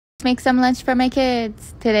Make some lunch for my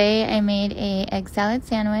kids. Today I made a egg salad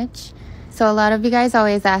sandwich. So a lot of you guys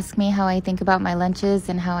always ask me how I think about my lunches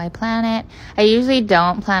and how I plan it. I usually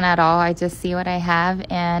don't plan at all. I just see what I have,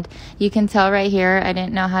 and you can tell right here I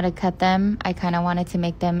didn't know how to cut them. I kind of wanted to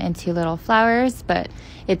make them into little flowers, but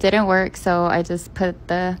it didn't work, so I just put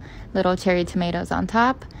the little cherry tomatoes on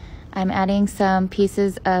top. I'm adding some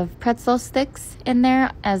pieces of pretzel sticks in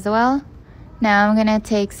there as well. Now I'm gonna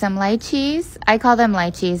take some lychees. I call them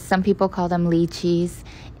lychees. Some people call them lychees.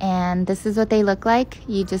 And this is what they look like.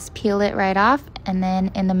 You just peel it right off, and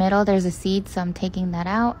then in the middle there's a seed, so I'm taking that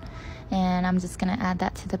out. And I'm just gonna add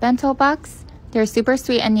that to the bento box. They're super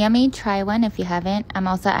sweet and yummy. Try one if you haven't. I'm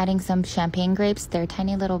also adding some champagne grapes. They're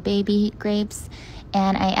tiny little baby grapes.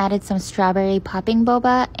 And I added some strawberry popping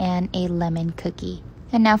boba and a lemon cookie.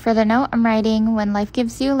 And now for the note, I'm writing, when life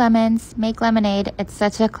gives you lemons, make lemonade. It's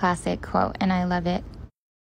such a classic quote and I love it.